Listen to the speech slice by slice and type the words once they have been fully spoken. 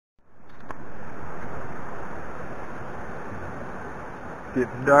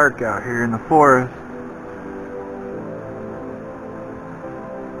Getting dark out here in the forest.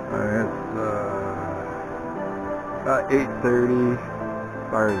 It's about 8:30.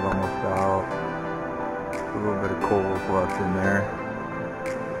 Fire's almost out. A little bit of coals left in there.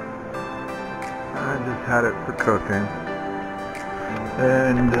 I just had it for cooking.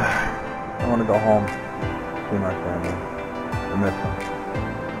 And I want to go home, see my family. I miss them.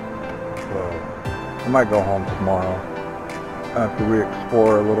 So I might go home tomorrow after we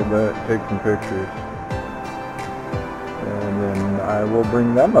explore a little bit, take some pictures. And then I will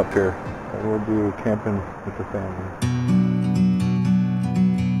bring them up here. And we'll do camping with the family.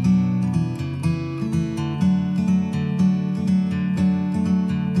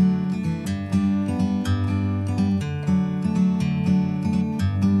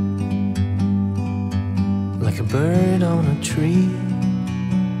 Like a bird on a tree,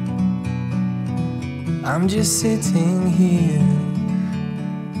 I'm just sitting here.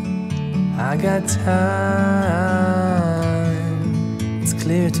 I got time, it's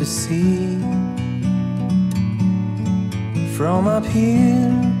clear to see. From up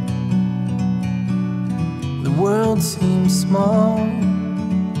here, the world seems small.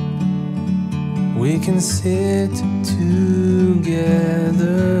 We can sit together.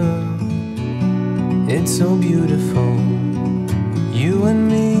 It's so beautiful, you and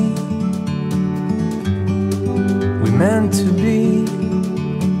me. We're meant to be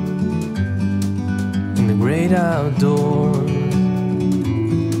in the great outdoors,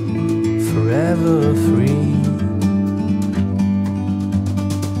 forever free.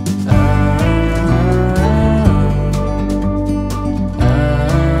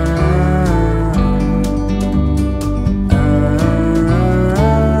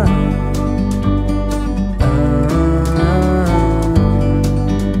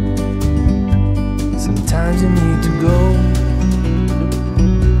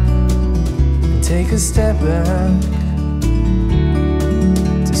 Take a step back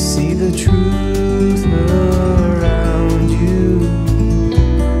to see the truth around you.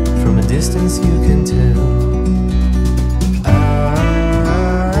 From a distance you can tell.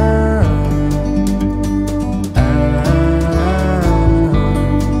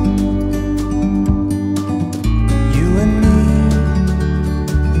 You and me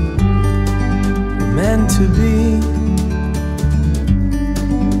were meant to be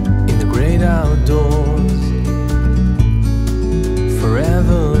outdoors,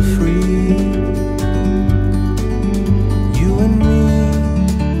 forever free. You and me,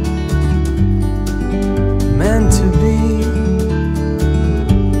 meant to be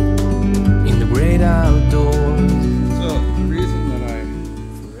in the great outdoors. So the reason that I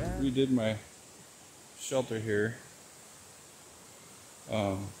redid my shelter here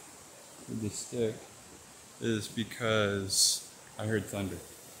with the stick is because I heard thunder.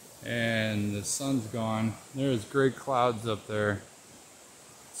 And the sun's gone. There's gray clouds up there,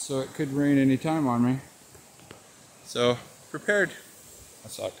 so it could rain anytime on me. So prepared. I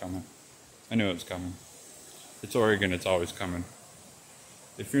saw it coming. I knew it was coming. It's Oregon, it's always coming.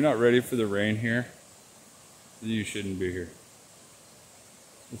 If you're not ready for the rain here, you shouldn't be here.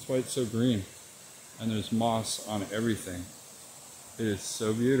 That's why it's so green, and there's moss on everything. It is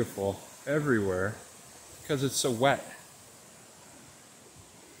so beautiful everywhere because it's so wet.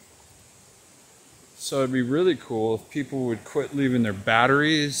 So it'd be really cool if people would quit leaving their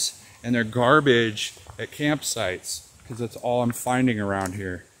batteries and their garbage at campsites, because that's all I'm finding around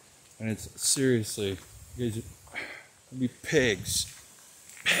here. And it's seriously, you guys would be pigs.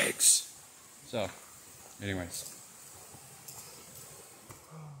 Pigs. So, anyways.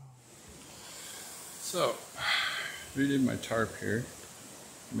 So, redid my tarp here.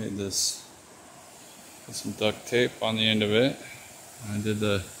 Made this, put some duct tape on the end of it. I did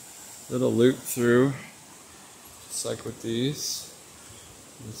the little loop through, just like with these.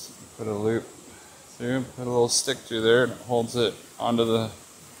 Just put a loop through, put a little stick through there, and it holds it onto the,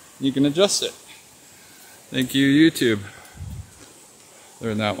 you can adjust it. Thank you, YouTube.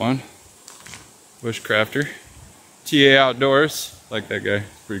 Learned that one. Bushcrafter. TA Outdoors, like that guy,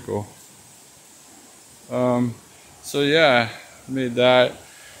 it's pretty cool. So yeah, made that.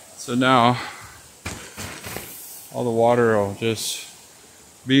 So now, all the water will just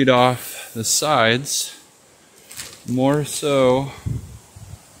bead off the sides, more so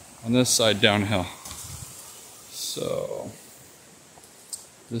on this side downhill. So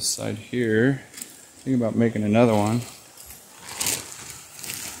this side here, think about making another one.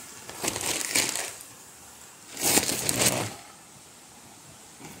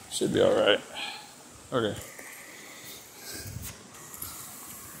 Should be all right. Okay.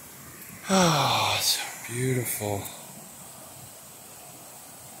 Oh, so beautiful.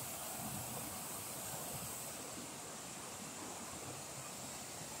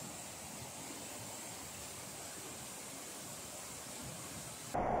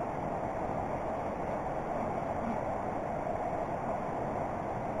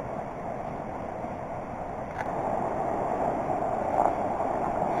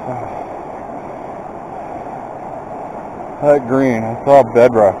 That green, I saw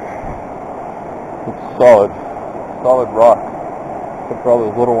bedrock. It's solid. Solid rock. Except for all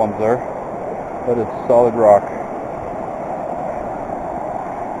those little ones there. That is solid rock.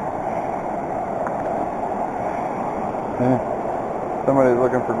 Yeah. Somebody's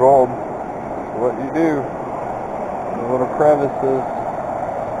looking for gold. That's what you do. The little crevices.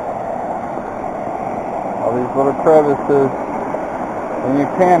 All these little crevices. And you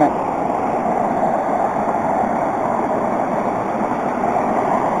can it.